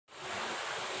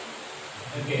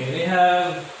Okay, we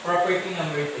have property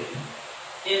number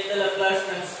 3. If the Laplace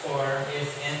transform is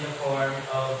in the form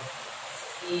of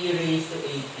e raised to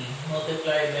at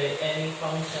multiplied by any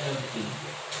function of t.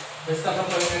 Basta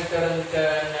kapag nagkaroon ka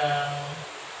ng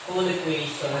full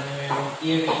equation na mayroong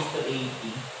e raised to at,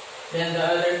 then the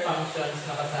other functions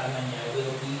na kasama niya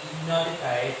will be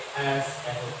notified as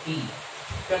f of t.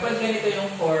 Kapag ganito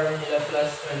yung form ni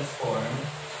Laplace transform,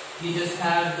 you just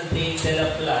have to take the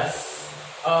Laplace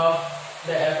of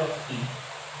the f of t.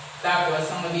 Tapos,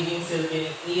 ang magiging silbi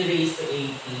ng e raised to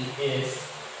at is,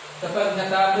 kapag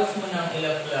natapos mo ng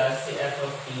i-Laplace si f of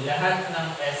t, lahat ng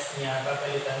s niya,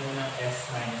 papalitan mo ng s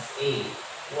minus a.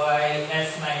 Why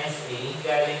s minus a?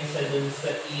 Galing siya dun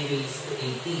sa e raised to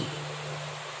at.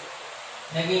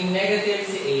 Naging negative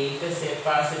si a kasi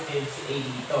positive si a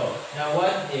dito. Now,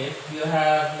 what if you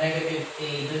have negative a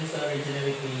dun sa original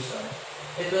equation?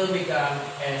 It will become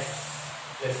s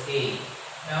plus a.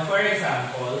 Now, for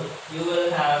example, you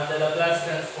will have the Laplace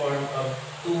transform of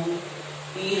 2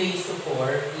 e raised to 4,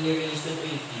 e raised to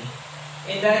 3t.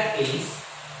 In that case,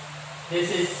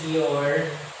 this is your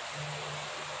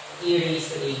e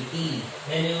raised to at.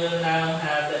 Then you will now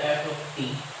have the f of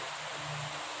t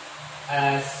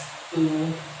as 2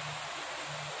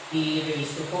 e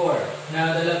raised to 4.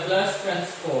 Now, the Laplace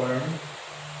transform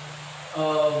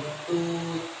of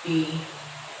 2t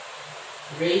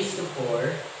raised to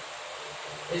 4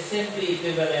 is simply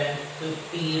equivalent to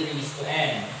t raised to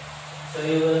n. So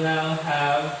you will now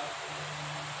have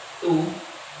 2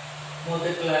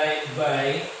 multiplied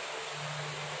by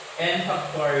n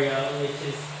factorial, which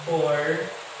is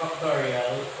 4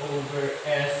 factorial over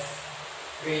s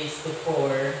raised to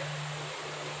 4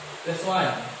 plus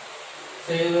 1.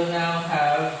 So you will now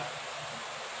have,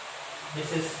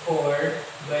 this is 4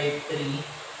 by 3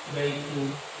 by 2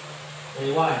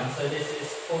 by 1. So this is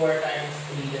 4 times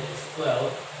 3, that is 12,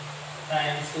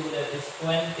 times 2, that is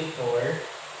 24,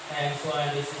 times 1,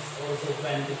 this is also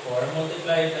 24,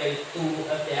 multiplied by 2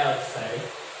 at the outside,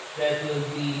 that will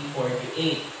be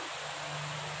 48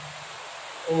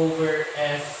 over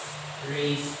s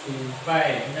raised to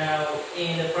 5. Now,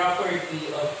 in the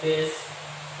property of this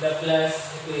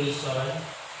Laplace equation,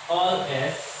 all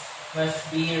s must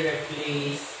be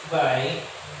replaced by,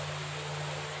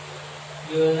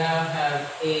 you will now have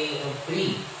a of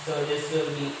 3. So this will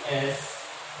be s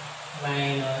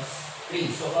minus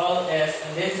 3. So all s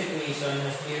in this equation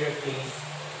must be replaced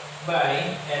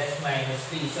by s minus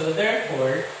 3. So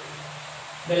therefore,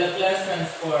 the Laplace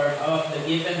transform of the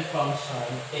given function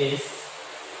is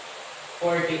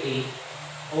 48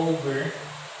 over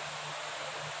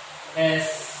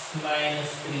s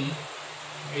minus 3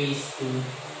 raised to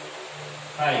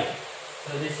 5.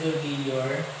 So this will be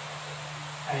your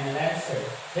final answer.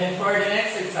 Then for the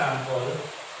next example,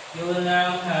 you will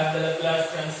now have the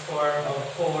Laplace transform of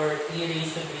 4 e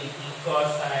raised to 3t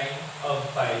cosine of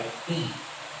 5t.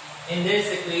 In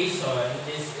this equation,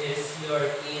 this is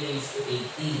your e raised to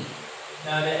 8t.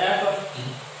 Now the f of t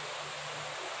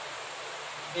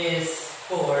is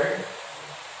 4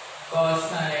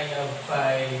 cosine of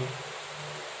 5t.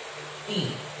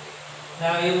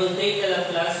 Now you will take the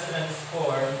Laplace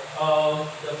transform of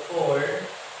the 4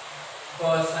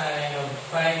 cosine of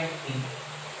 5t.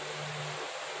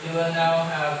 You will now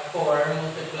have 4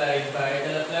 multiplied by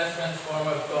the Laplace transform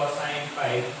of cosine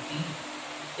 5t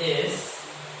is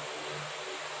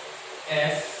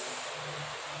s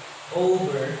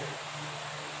over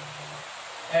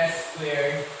s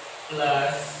squared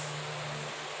plus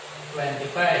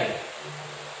 25.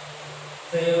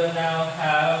 So you will now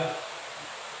have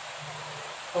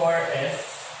 4s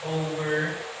over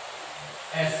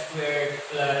s squared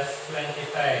plus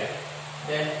 25.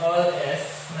 Then all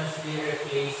s must be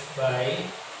replaced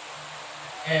by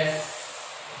s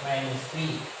minus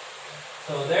 3.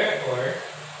 So therefore,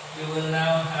 you will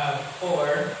now have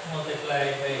 4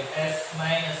 multiplied by s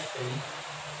minus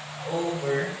 3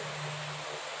 over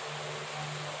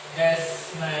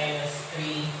s minus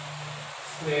 3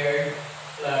 squared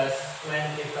plus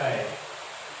 25.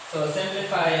 So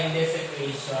simplifying this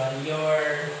equation, your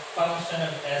function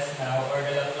of s now, or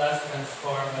the Laplace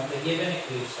transform of the given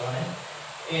equation,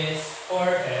 is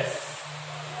 4s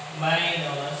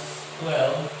minus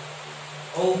 12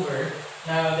 over,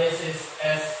 now this is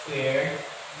s squared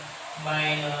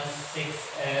minus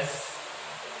 6s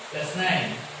plus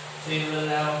 9. So you will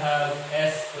now have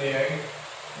s squared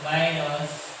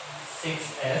minus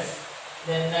 6s.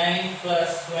 Then 9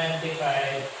 plus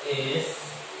 25 is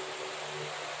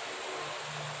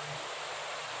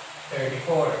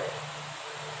 34.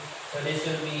 So this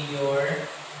will be your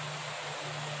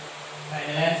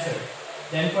final answer.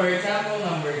 Then for example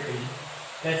number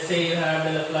 3, Let's say you have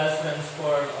the Laplace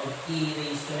transform of e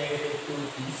raised to negative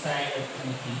 2t sine of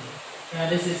 2t. Now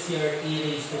this is your e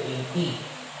raised to 8t.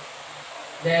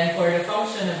 Then for the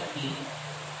function of t,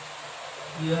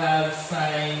 you have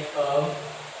sine of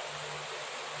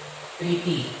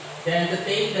 3t. Then to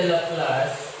take the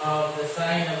Laplace of the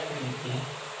sine of 3t,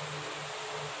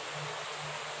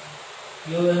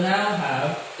 you will now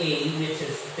have a, which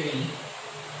is 3,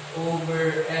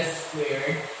 over s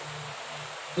squared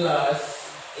plus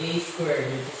a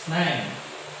squared, which is 9.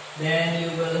 Then you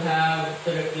will have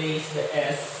to replace the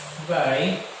s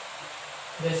by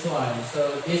this one.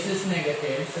 So this is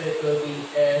negative, so it will be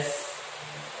s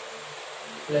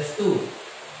plus 2.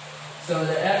 So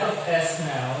the f of s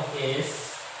now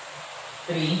is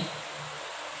 3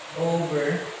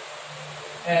 over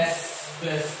s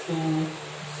plus 2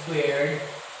 squared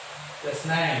plus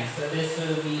 9. So this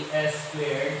will be s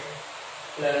squared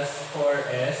plus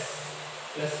 4s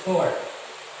plus 4.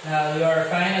 Now your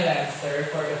final answer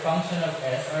for the function of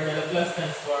s, or the Laplace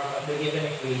transform of the given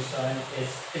equation, is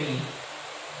 3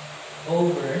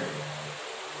 over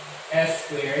s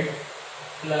squared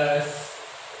plus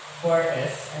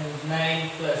 4s, and 9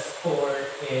 plus 4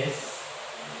 is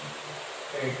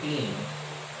 13.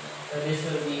 So this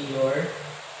will be your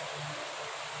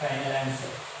final answer.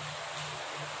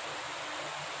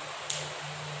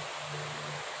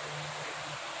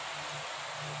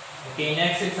 Okay,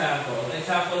 next example.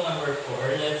 Example number 4.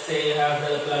 Let's say you have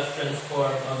the Laplace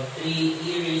transform of 3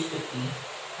 e raised to t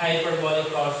hyperbolic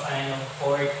cosine of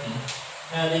 4t.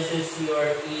 Now this is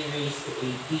your e raised to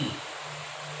 8t.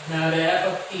 Now the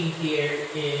f of t here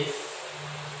is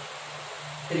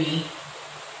 3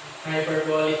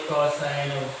 hyperbolic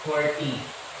cosine of 4t.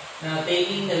 Now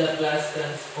taking the Laplace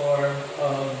transform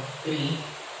of 3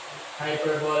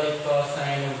 hyperbolic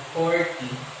cosine of 4t,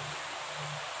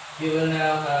 you will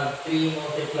now have 3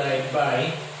 multiplied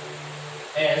by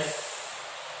s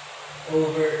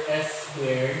over s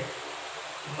squared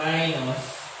minus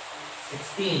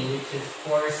 16, which is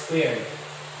 4 squared.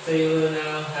 So you will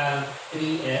now have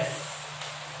 3s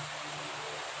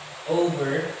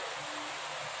over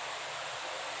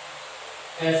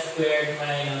s squared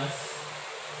minus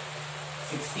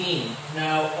 16.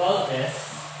 Now all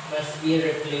s must be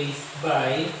replaced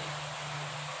by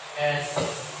s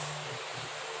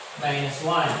minus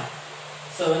 1.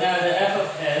 So now the f of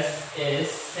s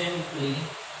is simply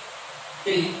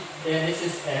 3, then this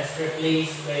is s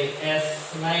replaced by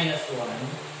s minus 1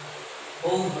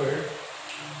 over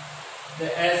the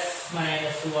s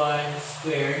minus 1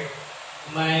 squared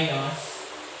minus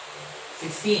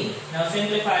 16. Now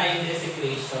simplifying this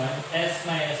equation, s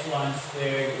minus 1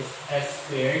 squared is s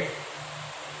squared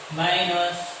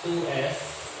minus 2s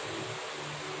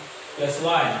plus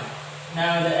 1.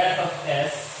 Now the f of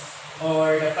s,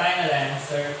 or the final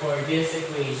answer for this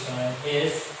equation,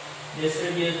 is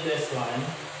distribute this one.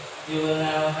 You will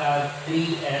now have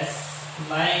 3s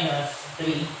minus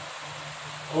 3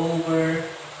 over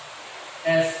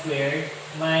s squared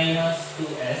minus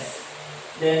 2s.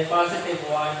 Then positive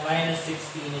 1 minus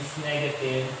 16 is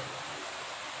negative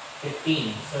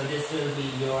 15. So this will be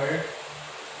your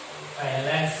final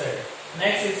answer.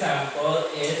 Next example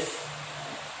is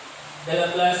the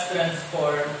Laplace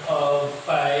transform of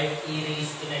 5 e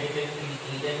raised to negative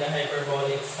 3t, then the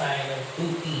hyperbolic sine of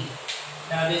 2t.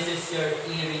 Now this is your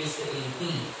e raised to 8t.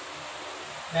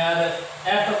 Now the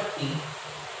f of t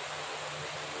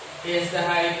is the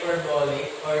hyperbolic,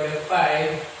 or the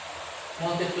 5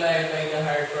 multiplied by the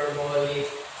hyperbolic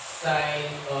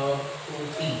sine of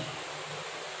 2t.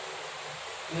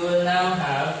 You will now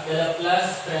have the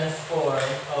Laplace transform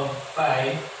of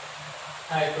 5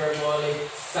 hyperbolic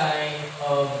sine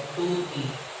of 2t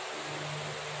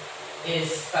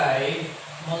is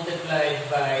 5 multiplied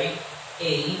by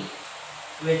a,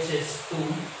 which is 2,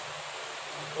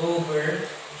 over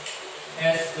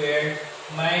s squared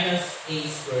minus a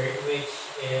squared, which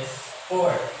is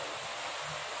 4.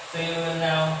 So you will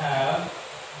now have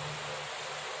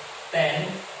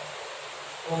 10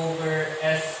 over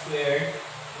s squared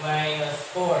minus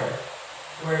 4,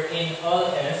 wherein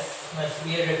all s must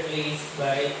be replaced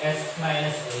by s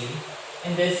minus a.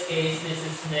 In this case, this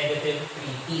is negative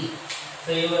 3t.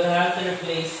 So you will have to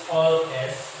replace all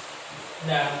s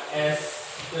na s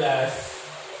plus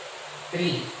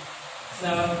 3. So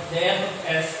the f of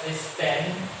s is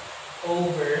 10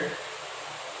 over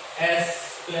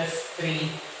s plus 3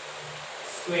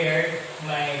 squared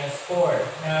minus 4.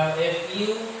 Now if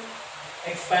you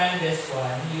expand this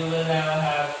one, you will now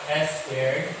have s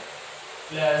squared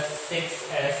plus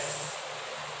 6s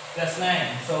plus 9.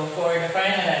 So for the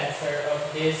final answer of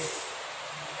this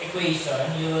equation,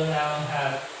 you will now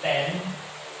have 10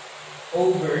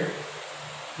 over,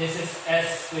 this is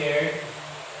s squared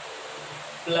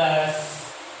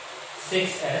plus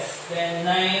 6s, then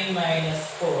 9 minus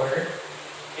 4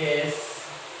 is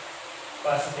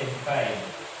positive 5.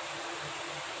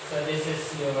 So this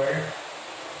is your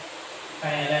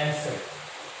final answer.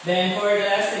 Then for the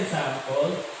last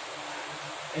example,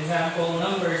 example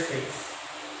number 6,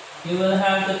 you will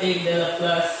have to take the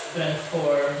Laplace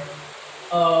transform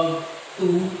of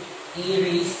 2 e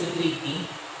raised to 3t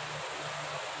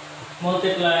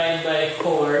multiplied by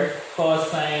 4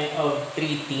 cosine of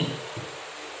 3t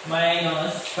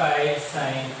minus 5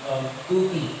 sine of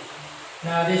 2t.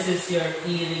 Now this is your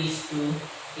e raised to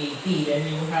 8t. Then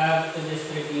you have to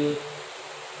distribute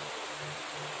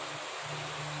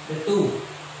the 2.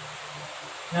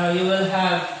 Now you will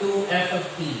have 2f of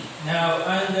t. Now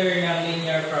under ng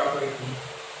linear property,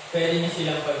 pwede nyo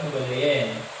silang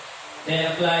paghiwalayin. Then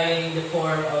applying the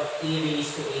form of e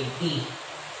raised to 8t.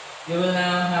 You will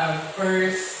now have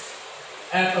first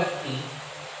f of t,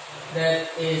 that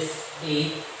is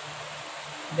 8,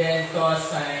 then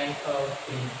cosine of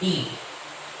 3t.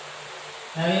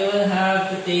 Now you will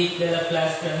have to take the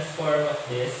Laplace transform of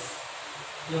this.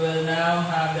 You will now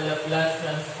have the Laplace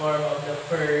transform of the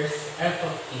first f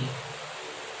of t,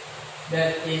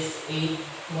 that is 8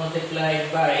 multiplied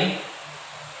by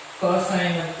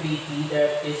cosine of 3t,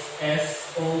 that is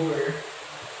s over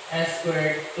s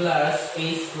squared plus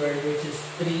a squared, which is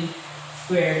 3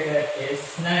 squared, that is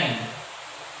 9.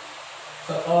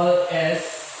 So all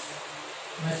s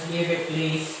must be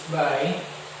replaced by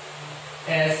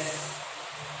s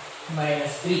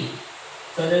minus 3.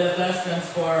 So the Laplace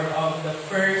transform of the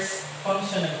first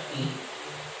function of t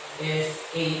is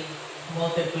 8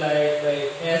 multiplied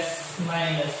by s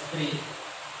minus 3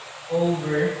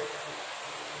 over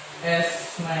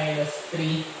s minus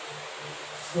 3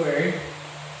 squared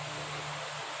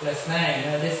plus 9.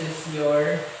 Now this is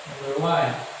your number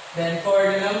 1. Then for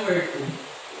the number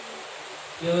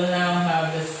 2, you will now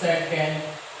have the second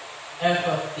f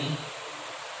of t,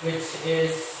 which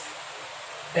is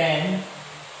 10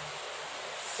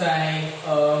 sine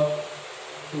of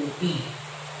 2t.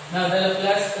 Now the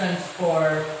Laplace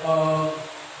transform of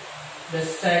the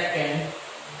second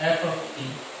f of t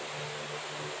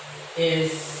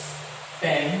is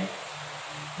 10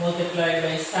 multiplied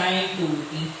by sine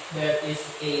 2t, that is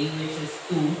a, which is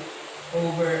 2,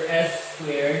 over s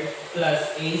squared plus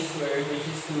a squared, which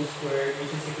is 2 squared,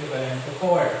 which is equivalent to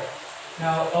 4.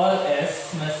 Now all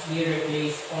s must be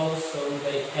replaced also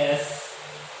by s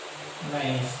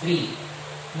minus 3.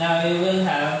 Now you will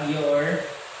have your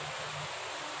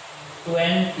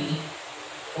 20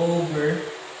 over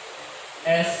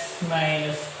s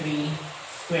minus 3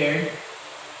 squared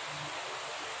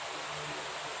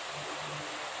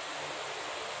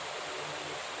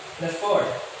plus 4.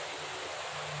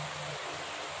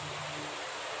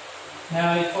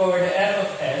 Now for the f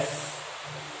of s,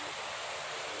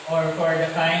 or for the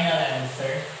final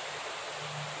answer,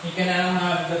 you can now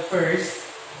have the first,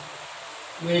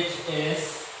 which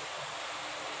is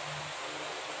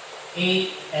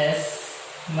 8s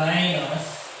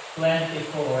minus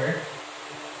 24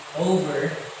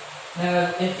 over,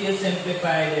 now if you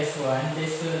simplify this one,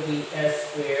 this will be s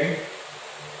squared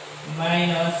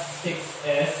minus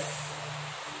 6s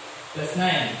plus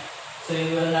 9. So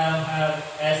you will now have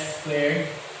s squared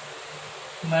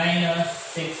minus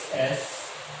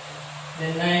 6s,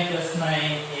 then 9 plus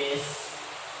 9 is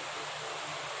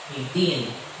 18.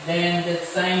 Then the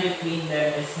sign between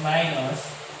them is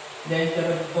minus, then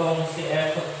karugtong si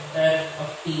f of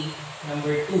t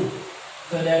number 2.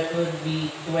 So that would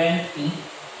be 20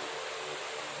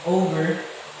 over,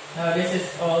 now this is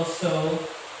also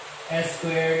s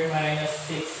squared minus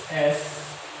 6s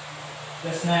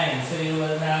plus 9. So you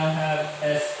will now have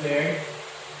s squared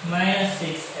minus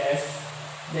 6s,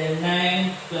 then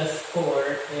 9 plus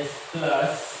 4 is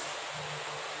plus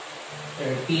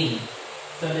 13.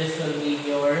 So this will be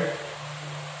your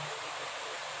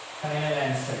final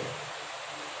answer.